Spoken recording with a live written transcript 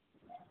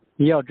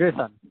Yo,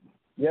 Jason.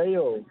 Yeah,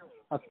 yo.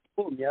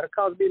 Boom, yeah, the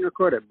call's being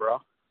recorded, bro.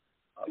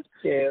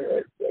 Okay,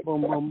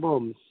 Boom, boom,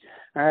 boom.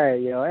 All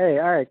right, yo. Hey,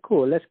 all right,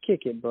 cool. Let's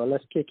kick it, bro.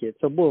 Let's kick it.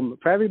 So, boom,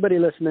 for everybody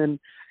listening,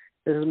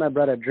 this is my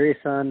brother,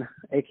 Drayson,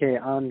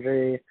 a.k.a.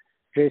 Andre.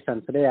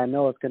 Drayson, today I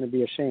know it's going to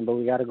be a shame, but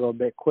we got to go a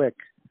bit quick.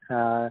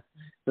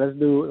 Let's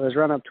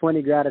run up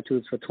 20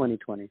 gratitudes for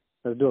 2020.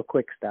 Let's do a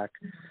quick stack.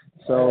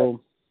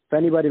 So, if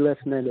anybody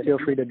listening, feel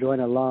free to join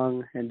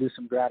along and do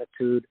some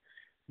gratitude.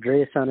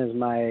 Drayson is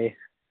my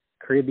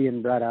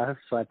Caribbean brother,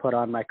 so I put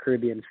on my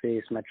Caribbean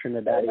face, my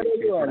Trinidadian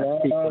face when I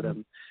speak with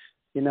him.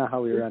 You know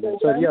how we run it.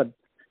 So, yeah,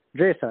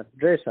 Drayson.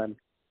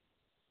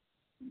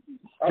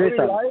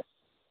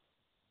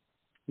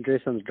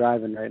 Drayson's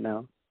driving right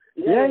now.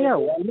 Yeah.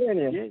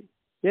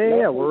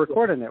 We're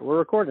recording it. I'm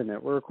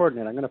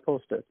going to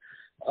post it.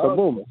 So,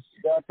 boom.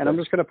 And I'm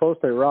just going to post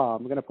it raw.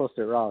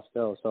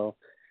 Still. So,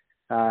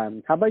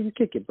 how about you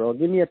kick it, bro?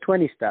 Give me a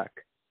 20 stack.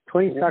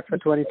 20 stack for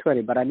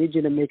 2020, but I need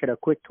you to make it a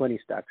quick 20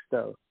 stack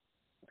still.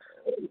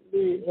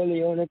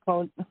 Only on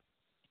account.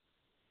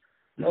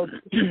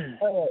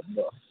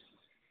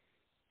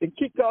 To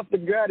kick off the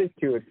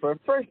gratitude, for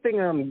first thing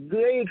I'm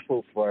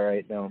grateful for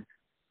right now.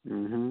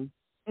 I'm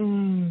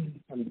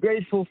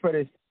grateful for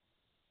this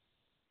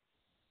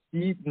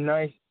deep,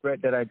 nice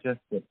breath that I just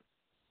did.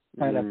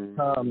 Kind of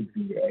calms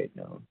me right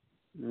now.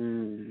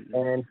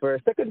 And for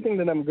a second thing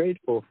that I'm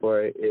grateful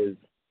for is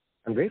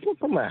I'm grateful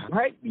for my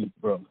heartbeat,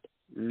 bro.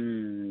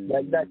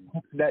 Like that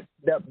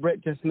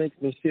breath just makes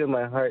me feel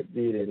my heart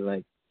beating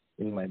like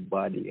in my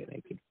body, and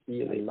I could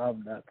feel it. I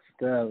love that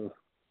still.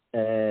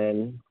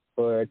 And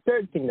for a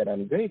third thing that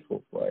I'm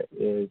grateful for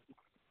is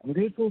I'm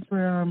grateful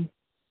for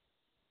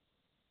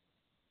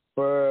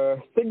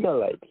signal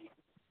lights.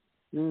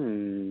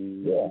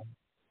 Yeah.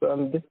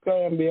 So this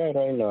guy I'm behind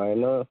right now, I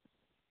know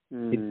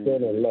it's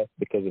turning left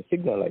because the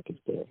signal light is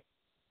there.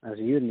 That's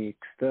unique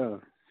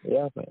still.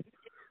 Yeah, man.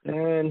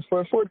 And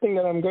for a fourth thing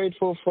that I'm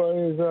grateful for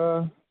is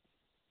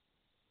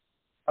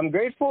I'm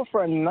grateful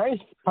for a nice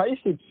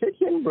spicy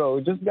chicken, bro.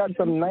 Just got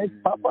some nice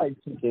Popeye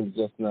chicken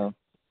just now.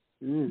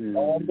 And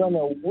I'm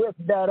gonna whip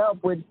that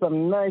up with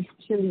some nice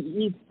chili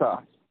eat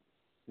sauce.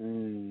 So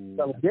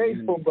I'm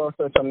grateful, bro,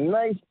 for some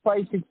nice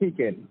spicy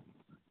chicken.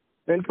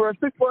 And for a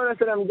quick bonus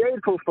that I'm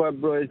grateful for,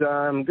 bro, is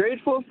I'm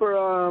grateful for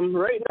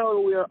right now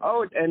we are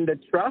out and the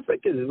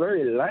traffic is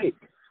very light.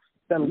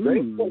 So I'm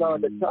grateful for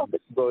the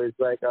traffic, bro. It's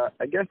like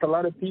I guess a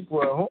lot of people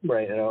are home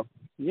right now.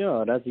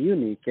 Yeah, that's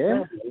unique, eh?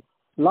 Yeah.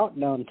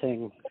 Lockdown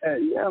thing.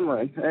 Yeah,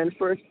 man. And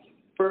for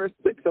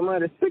six, I'm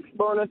at a 6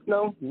 bonus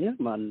now. Yeah,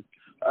 man.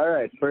 All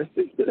right. For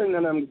 6 thing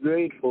that I'm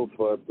grateful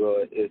for,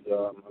 bro, is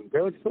I'm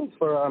grateful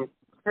for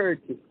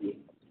courtesy.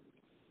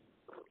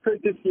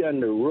 Courtesy on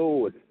the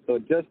road. So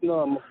just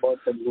now I'm about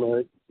to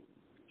merge.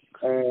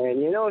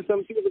 And, you know,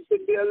 some people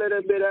could be a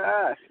little bit of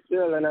ass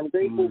still, and I'm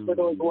grateful for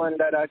those ones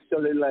that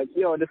actually like,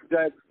 yo, this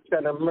guy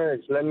kind of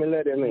merged. Let me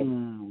let him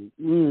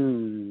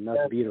in.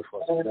 That's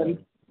beautiful. And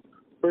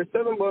for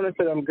 7 bonus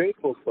that I'm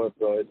grateful for,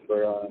 bro, is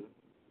for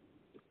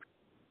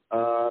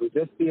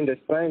just seeing the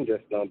sign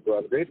just now, bro.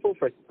 I'm grateful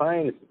for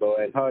signs, bro,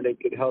 and how they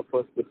could help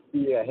us to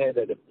see ahead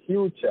of the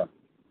future.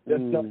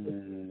 Just not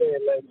to say,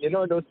 like, you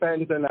know, those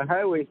signs on the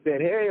highway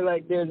said, hey,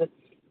 like, there's a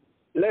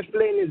left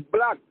lane is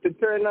blocked to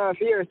turn off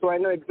here, so I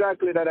know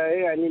exactly that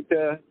I need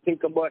to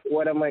think about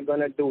what am I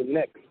going to do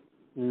next.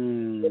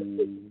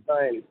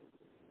 Signs.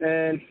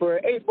 And for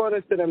 8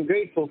 bonus that I'm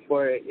grateful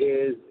for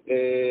is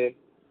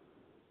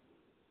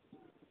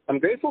I'm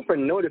grateful for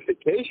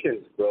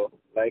notifications, bro.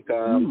 Like,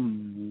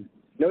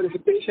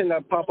 notification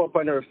that pop up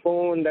on her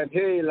phone that,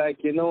 hey,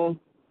 like, you know,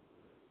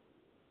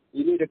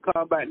 you need to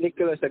call back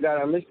Nicholas. I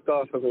got a missed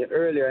call from you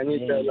earlier. I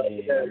need to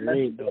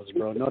read those,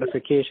 bro.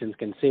 Notifications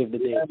can save the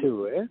day,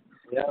 too, eh?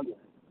 Yeah.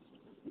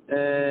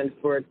 And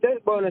for a 10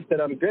 bonus that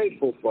I'm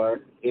grateful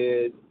for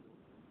is,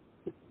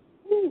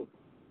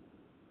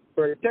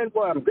 for a 10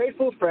 bonus, I'm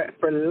grateful for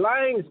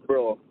lines,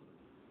 bro.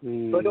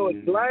 For those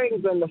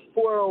lines on the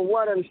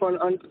 401 and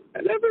on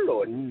Level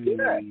Road.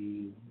 Yeah.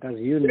 That's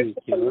unique,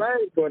 you know.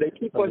 Lines, bro. They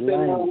keep us in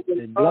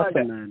They bless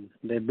a man.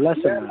 They bless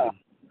a man.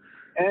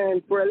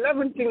 And for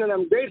 11 thing that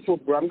I'm grateful,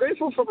 bro. I'm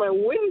grateful for my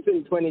wins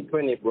in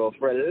 2020, bro.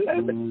 For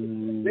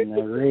 11.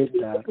 I rate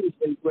that.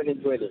 In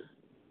 2020.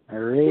 I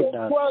rate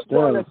that. 12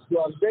 bonus,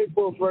 bro. I'm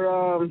grateful for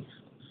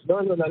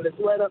let's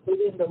light up the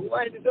window.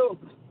 Why to do?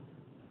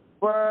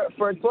 For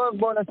 12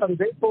 bonus, I'm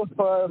grateful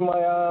for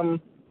my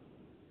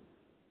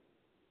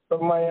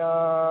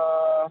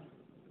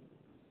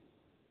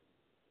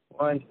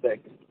one sec.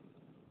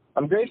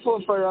 I'm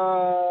grateful for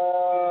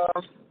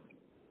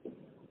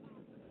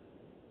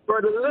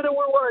the little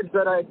rewards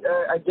that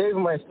I gave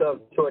myself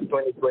toward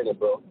 2020,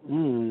 bro.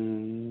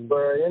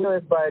 For, you know,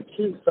 if I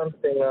achieve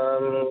something,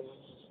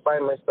 buy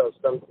myself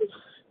something.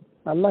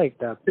 I like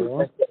that,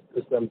 bro.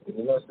 Something,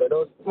 you know, so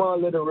those small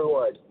little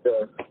rewards.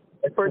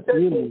 And for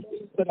things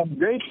that I'm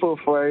grateful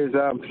for is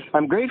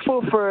I'm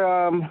grateful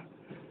for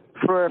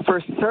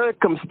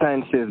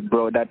circumstances,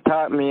 bro, that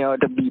taught me how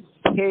to be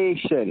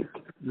patient.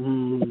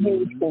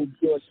 Patient toward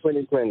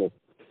 2020.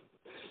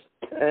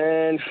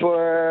 And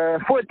for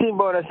 14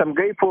 bonus, I'm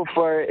grateful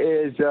for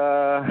is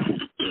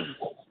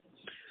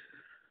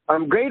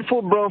I'm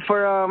grateful, bro,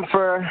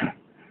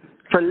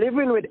 for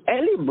living with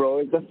Ellie, bro.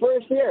 It's the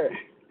first year.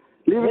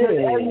 Living with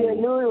Ellie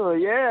and Nunu,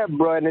 yeah,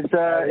 bro. And it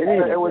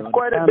was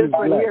quite a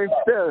different year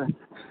still.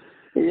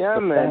 Yeah,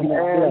 man.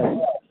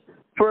 And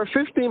for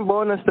 15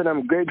 bonus that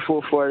I'm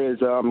grateful for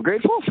is I'm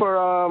grateful for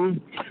all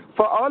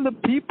the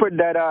people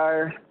that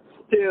are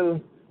still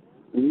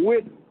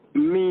with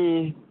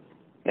me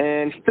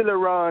and still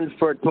around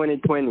for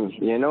 2020.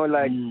 You know,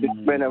 like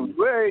it's been a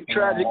very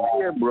tragic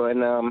year, bro.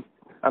 And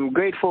I'm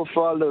grateful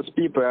for all those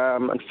people. I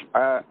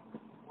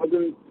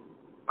wasn't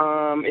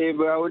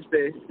able. I would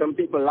say some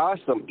people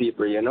lost some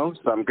people, you know.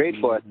 So I'm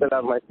grateful. I still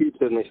have my people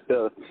with me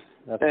still.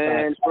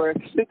 And for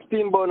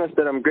 16 bonus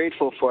that I'm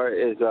grateful for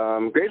is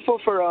grateful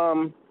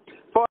for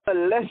the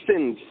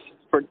lessons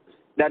for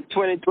that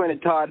 2020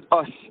 taught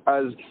us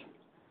as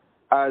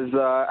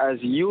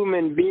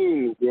human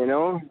beings, you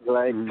know,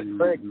 like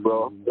frick,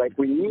 bro. Like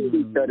we need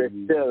each other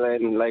still,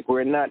 and like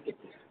we're not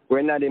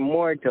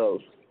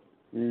immortals.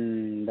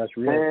 That's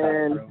real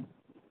and tough, bro.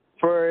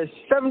 For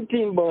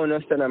 17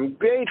 bonus that I'm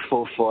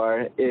grateful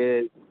for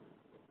is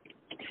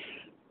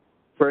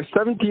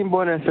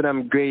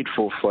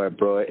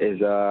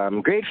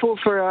I'm grateful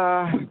for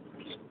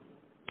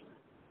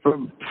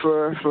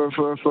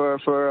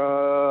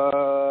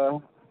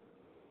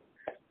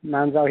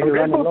Man's out here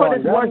running low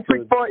on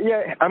gratitude.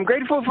 I'm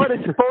grateful for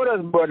this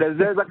photos, brothers.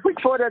 There's a quick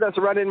photo that's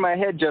running in my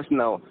head just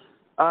now.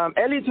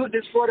 Ellie took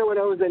this photo when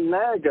I was in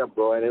Niagara,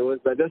 bro, and it was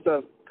just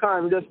a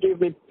calm, just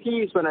gave me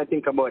peace when I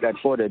think about that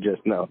photo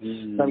just now.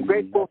 So I'm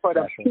grateful for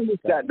the peace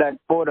that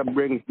photo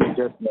brings me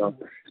just now.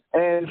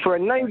 And for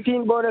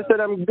 19 bonus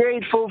that I'm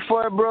grateful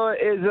for, bro,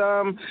 is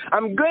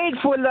I'm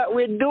grateful that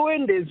we're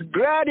doing this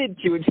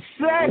gratitude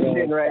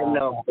session right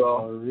now,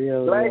 bro.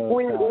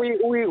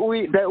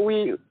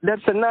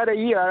 That's another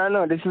year. I don't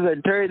know. This is a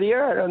third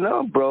year. I don't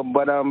know, bro.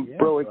 But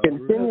bro, we're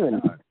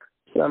continuing.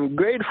 So I'm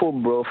grateful,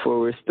 bro, for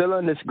we're still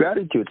on this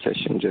gratitude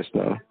session just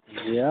now.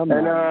 Yeah,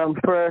 man. And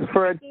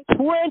for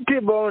 20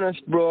 bonus,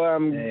 bro,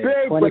 I'm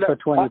grateful. 20 for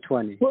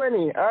 2020.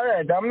 20. All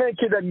right, I'll make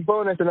it a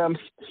bonus, and I'm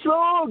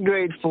so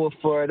grateful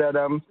for that.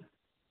 I'm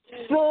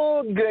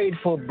so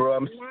grateful, bro.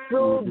 I'm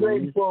so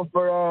grateful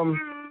for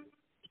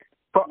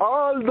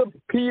all the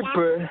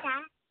people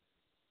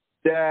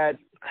that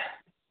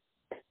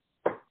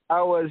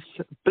I was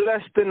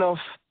blessed enough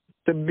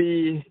to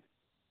be.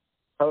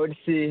 I would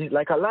say,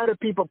 like, a lot of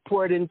people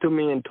poured into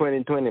me in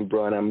 2020,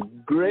 bro, and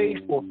I'm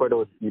grateful for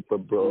those people,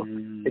 bro.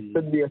 It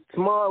could be a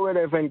small word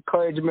of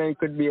encouragement. It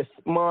could be a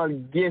small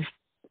gift.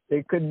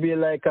 It could be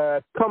like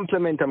a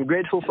compliment. I'm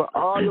grateful for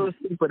all those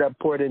people that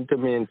poured into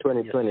me in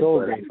 2020. You're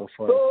so grateful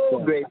for it. So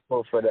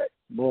grateful for that.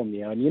 Boom,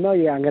 yo. And you know,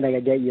 I'm going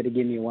to get you to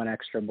give me one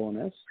extra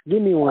bonus.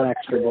 Give me one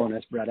extra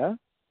bonus, brother.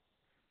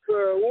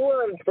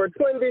 For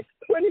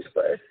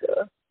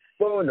 21st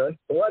bonus,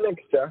 one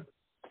extra.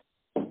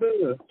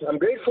 I'm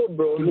grateful,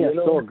 bro. Yeah,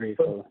 so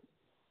grateful.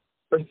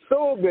 I'm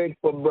so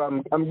grateful,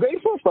 bro. I'm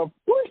grateful for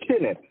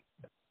pushing it.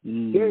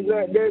 There's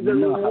a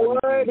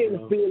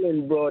rewarding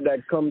feeling, bro,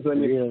 that comes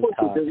when you push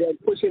it. There's like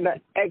pushing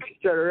that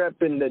extra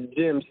rep in the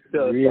gym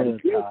still. So I'm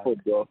grateful,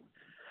 bro,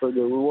 for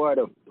the reward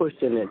of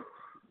pushing it.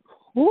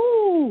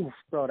 Woo!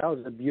 Bro, that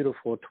was a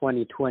beautiful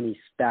 2020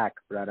 stack,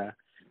 brother.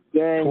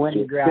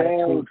 20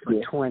 gratitude for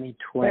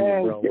 2020,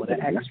 bro. With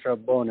an extra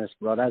bonus,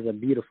 bro. That's a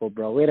beautiful,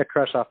 bro. Way to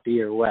crush off the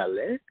year well,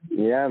 eh?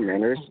 Yeah,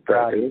 man.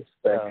 Respect.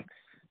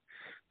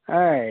 All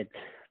right.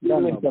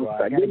 Done, bro.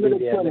 I gotta give you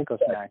a little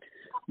snack.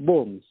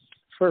 Boom.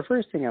 For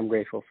first thing I'm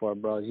grateful for,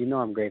 bro, is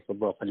I'm grateful,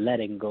 bro, for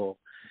letting go.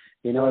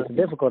 You know, it's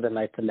difficult in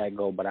life to let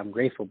go, but I'm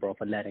grateful, bro,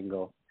 for letting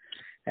go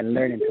and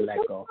learning to let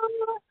go.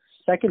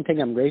 Second thing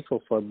I'm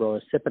grateful for, bro,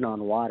 is sipping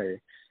on water.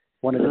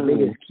 One of the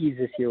biggest keys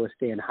this year was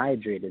staying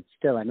hydrated.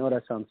 Still, I know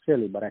that sounds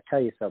silly, but I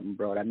tell you something,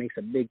 bro, that makes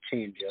a big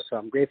change, yo. So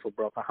I'm grateful,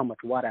 bro, for how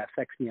much water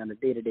affects me on a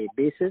day-to-day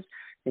basis,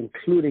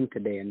 including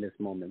today in this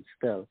moment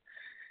still.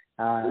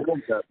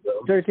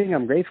 Third thing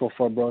I'm grateful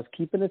for, bro, is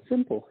keeping it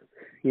simple.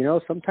 You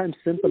know, sometimes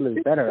simple is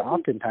better.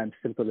 Oftentimes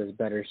simple is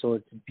better. So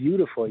it's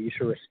beautiful. You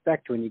should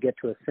respect when you get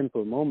to a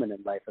simple moment in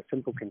life, a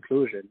simple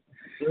conclusion.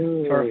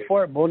 For a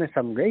fourth bonus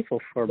I'm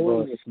grateful for,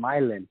 bro, is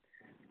smiling.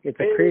 It's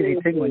a crazy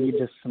thing when you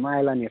just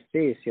smile on your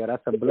face, yo.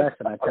 That's a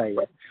blessing, I tell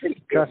you.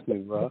 Trust me,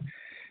 bro.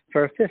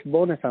 For a fifth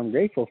bonus I'm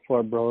grateful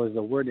for, bro, is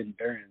the word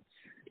endurance.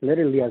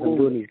 Literally, as I'm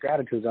doing these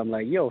gratitudes, I'm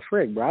like, yo,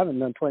 frig, bro, I haven't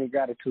done 20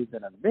 gratitudes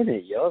in a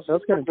minute, yo. So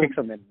it's going to take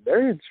some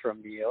endurance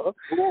from me, yo.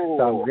 So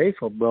I'm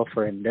grateful, bro,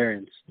 for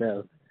endurance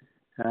still.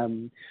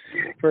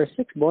 For a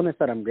sixth bonus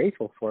that I'm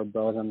grateful for,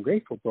 bro, is I'm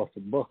grateful, bro,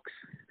 for books.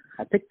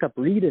 I picked up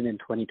reading in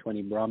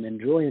 2020, bro. I'm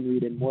enjoying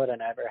reading more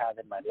than I ever have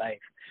in my life.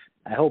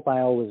 I hope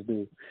I always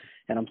do.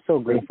 And I'm so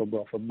grateful,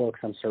 bro, for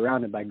books. I'm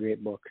surrounded by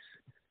great books.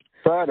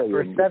 For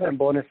seven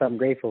bonus I'm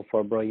grateful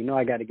for, bro, you know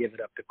I got to give it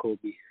up to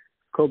Kobe.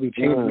 Kobe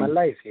changed my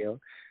life, yo.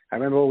 I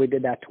remember when we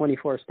did that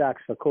 24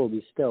 stacks for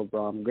Kobe still,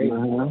 bro. I'm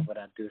grateful for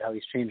that dude, how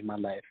he's changed my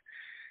life.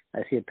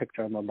 I see a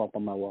picture of him up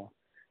on my wall.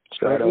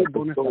 For eight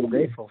bonus I'm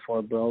grateful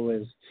for, bro,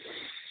 is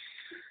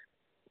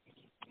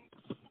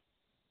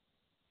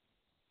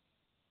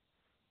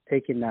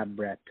taking that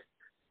breath.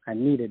 I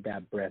needed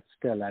that breath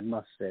still, I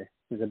must say.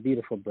 It was a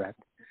beautiful breath.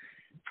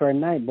 For a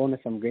ninth bonus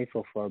I'm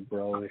grateful for,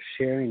 bro, is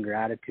sharing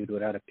gratitude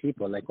with other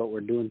people, like what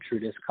we're doing through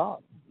this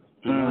call.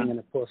 I'm going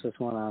to post this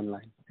one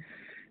online.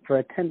 For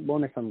a 10th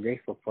bonus I'm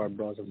grateful for,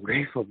 bros, I'm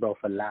grateful, bro,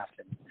 for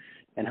laughing.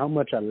 And how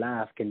much a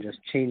laugh can just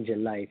change your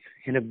life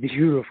in a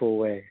beautiful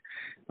way.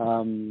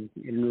 And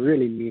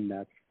really mean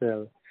that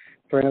still.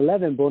 For an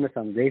 11th bonus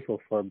I'm grateful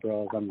for,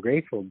 bros, I'm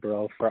grateful,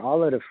 bro, for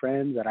all of the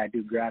friends that I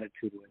do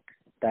gratitude with.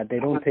 That they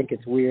don't think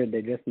it's weird,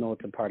 they just know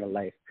it's a part of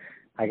life.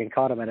 I can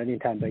call them at any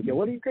time, like, yo,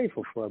 what are you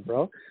grateful for,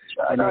 bro?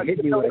 And they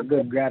hit you with a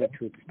good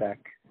gratitude stack.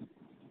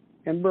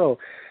 And, bro,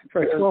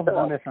 for a 12th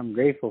bonus I'm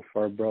grateful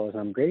for, bros,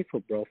 I'm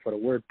grateful, bro, for the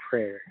word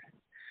prayer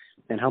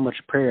and how much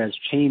prayer has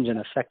changed and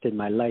affected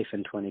my life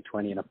in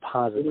 2020 in a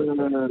positive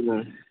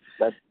way.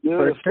 That's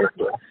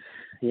beautiful.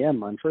 Yeah,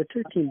 man. For a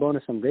 13th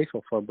bonus I'm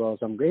grateful for, bros,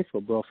 I'm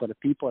grateful, bro, for the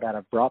people that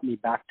have brought me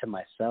back to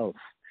myself,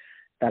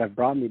 that have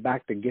brought me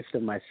back the gift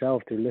of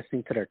myself through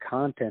listening to their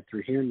content,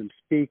 through hearing them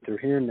speak, through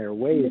hearing their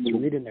ways, through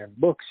reading their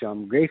books. So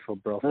I'm grateful,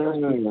 bro, for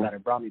those people that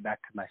have brought me back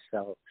to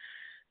myself.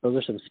 Those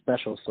are some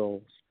special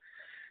souls.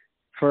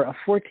 For a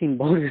 14th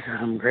bonus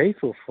I'm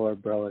grateful for,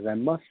 bro, is I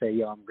must say,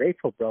 yo, I'm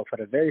grateful, bro, for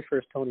the very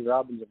first Tony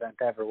Robbins event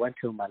I ever went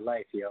to in my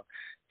life, yo.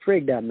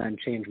 Frig, that man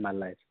changed my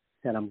life.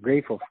 And I'm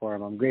grateful for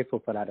him. I'm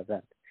grateful for that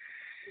event.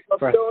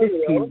 For a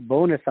 15th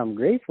bonus I'm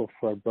grateful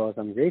for, bros,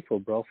 I'm grateful,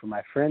 bro, for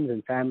my friends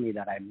and family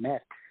that I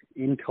met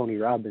in Tony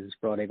Robbins,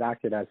 bro. They've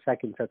acted as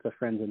second sets of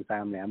friends and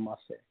family, I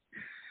must say.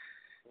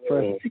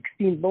 For a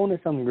 16th bonus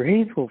I'm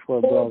grateful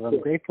for, bro. I'm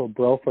grateful,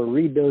 bro, for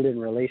rebuilding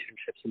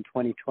relationships in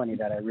 2020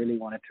 that I really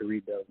wanted to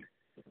rebuild.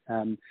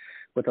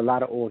 With a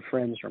lot of old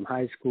friends from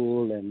high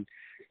school and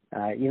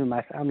even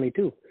my family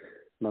too.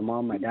 My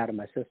mom, my dad, and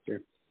my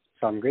sister.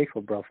 So I'm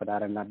grateful, bro, for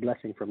that and that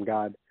blessing from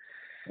God.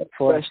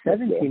 For a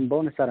 17th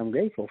bonus that I'm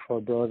grateful for,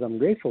 bros, I'm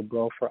grateful,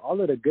 bro, for all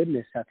of the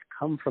goodness that's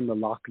come from the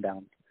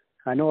lockdown.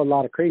 I know a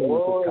lot of craziness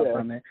has come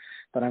from it,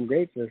 but I'm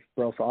grateful,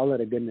 bro, for all of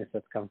the goodness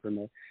that's come from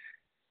it.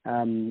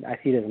 I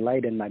see this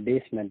light in my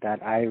basement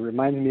that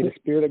reminds me of the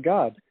Spirit of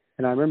God.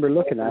 And I remember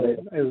looking at it.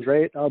 It was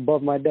right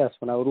above my desk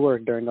when I would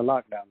work during the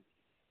lockdown.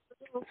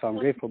 So I'm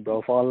grateful,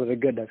 bro, for all of the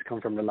good that's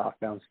come from the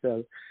lockdown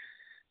still.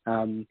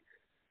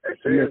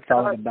 It's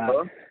all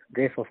about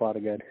grateful for all the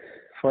good.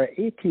 For an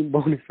 18th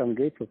bonus I'm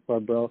grateful for,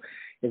 bro,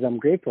 is I'm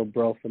grateful,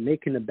 bro, for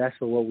making the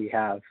best of what we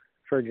have.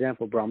 For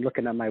example, bro, I'm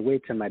looking at my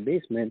weights in my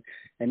basement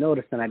and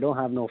noticing I don't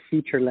have no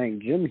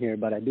feature-length gym here,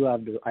 but I do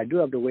have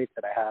the weights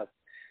that I have,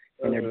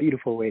 and they're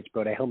beautiful weights,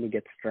 bro. They help me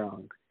get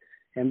strong.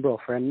 And, bro,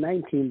 for a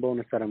 19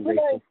 bonus that I'm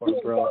grateful for,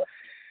 bro,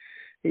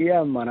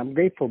 yeah, man, I'm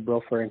grateful,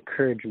 bro, for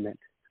encouragement.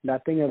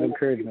 That thing of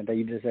encouragement that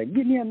you just said,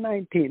 give me a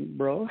 19,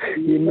 bro.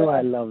 You know I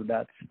love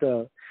that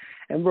stuff.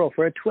 And, bro,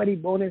 for a 20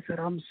 bonus that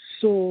I'm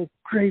so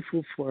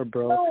grateful for,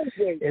 bro,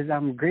 is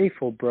I'm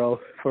grateful, bro,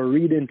 for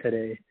reading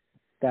today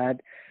that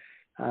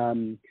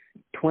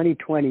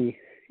 2020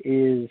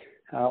 is,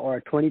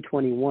 or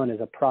 2021 is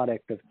a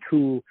product of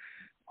two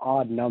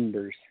odd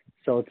numbers.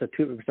 So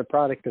it's a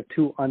product of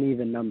two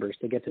uneven numbers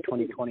to get to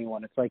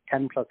 2021. It's like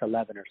 10 plus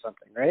 11 or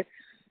something, right?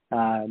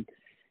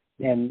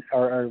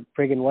 Or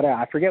friggin' whatever.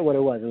 I forget what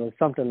it was. It was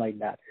something like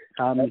that.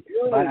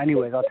 But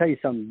anyways, I'll tell you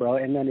something, bro.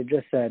 And then it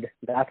just said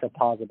that's a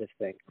positive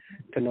thing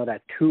to know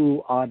that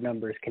two odd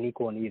numbers can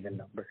equal an even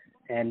number.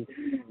 And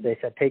they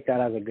said take that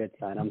as a good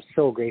sign. I'm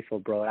so grateful,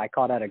 bro. I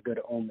call that a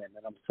good omen,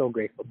 and I'm so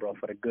grateful, bro,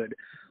 for the good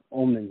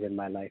omens in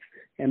my life.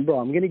 And, bro,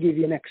 I'm going to give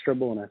you an extra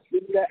bonus.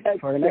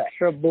 For an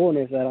extra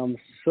bonus that I'm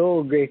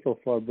so grateful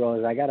for, bro,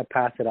 is I got to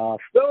pass it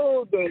off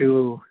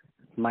to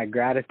my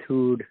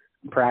gratitude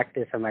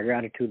practice and my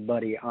gratitude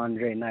buddy,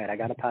 Andre Knight. I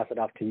got to pass it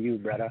off to you,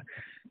 brother.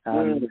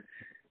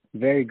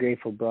 Very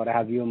grateful, bro, to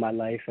have you in my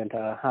life and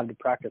to have the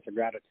practice of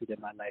gratitude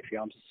in my life.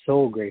 Yo, I'm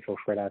so grateful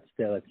for that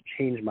still. It's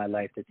changed my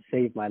life. It's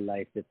saved my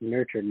life. It's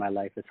nurtured my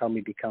life. It's helped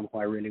me become who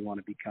I really want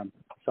to become.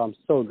 So I'm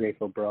so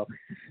grateful, bro,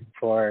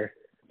 for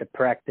the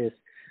practice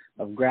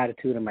of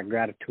gratitude and my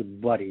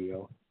gratitude buddy,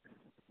 yo.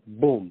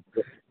 Boom.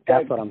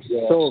 That's what I'm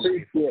so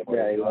grateful for.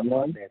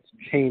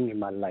 It's changed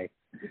my life.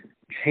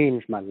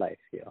 Changed my life,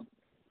 yo.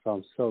 So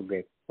I'm so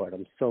grateful for it.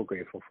 I'm so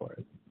grateful for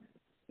it.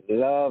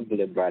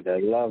 Lovely, brother.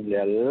 Lovely.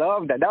 I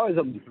love that. That was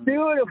a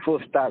beautiful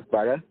start,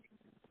 brother.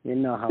 You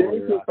know how Thank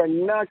you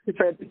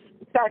for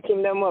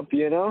stacking them up,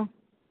 you know?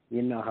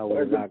 You know how we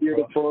rock, bro.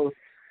 Beautiful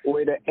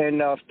way to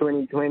end of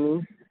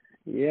 2020.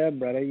 Yeah,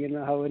 brother. You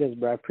know how it is,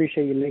 bro. I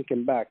appreciate you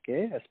linking back,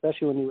 eh?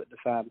 Especially when you're with the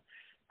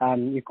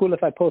fam. You cool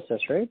if I post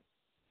this, right?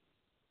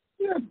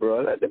 Yeah,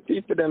 bro. Let the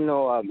people them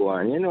know what go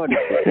on. You know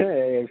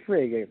Hey,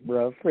 frig it,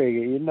 bro.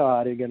 Frig it. You know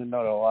how they're going to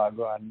know what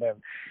go on them.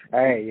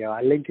 All right, yo.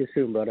 I'll link you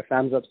soon, bro. The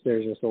fam's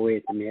upstairs just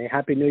waiting me. Eh?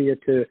 Happy New Year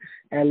to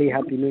Ellie.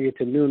 Happy New Year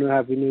to Nunu.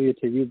 Happy New Year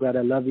to you,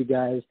 brother. Love you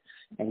guys.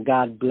 And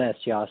God bless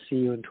y'all. See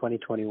you in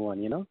 2021,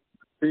 you know?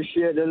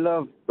 Appreciate the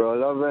love, bro.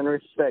 Love and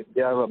respect.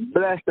 You have a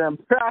blessed and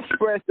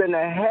prosperous and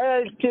a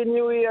healthy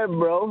new year,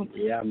 bro.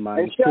 Yeah, man.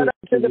 And shout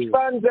out to the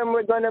fans and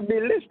we're going to be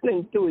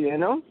listening to, you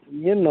know?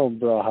 You know,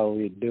 bro, how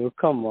we do.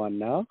 Come on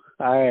now.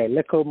 All right,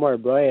 little more,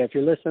 bro. Hey, if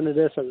you're listening to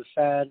this as a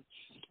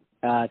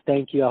fan,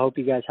 thank you. I hope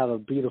you guys have a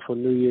beautiful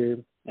new year.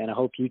 And I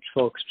hope you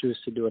folks choose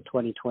to do a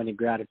 2020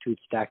 gratitude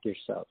stack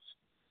yourselves.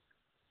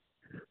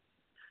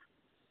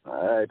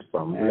 All right,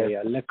 from Hey,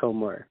 little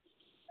more.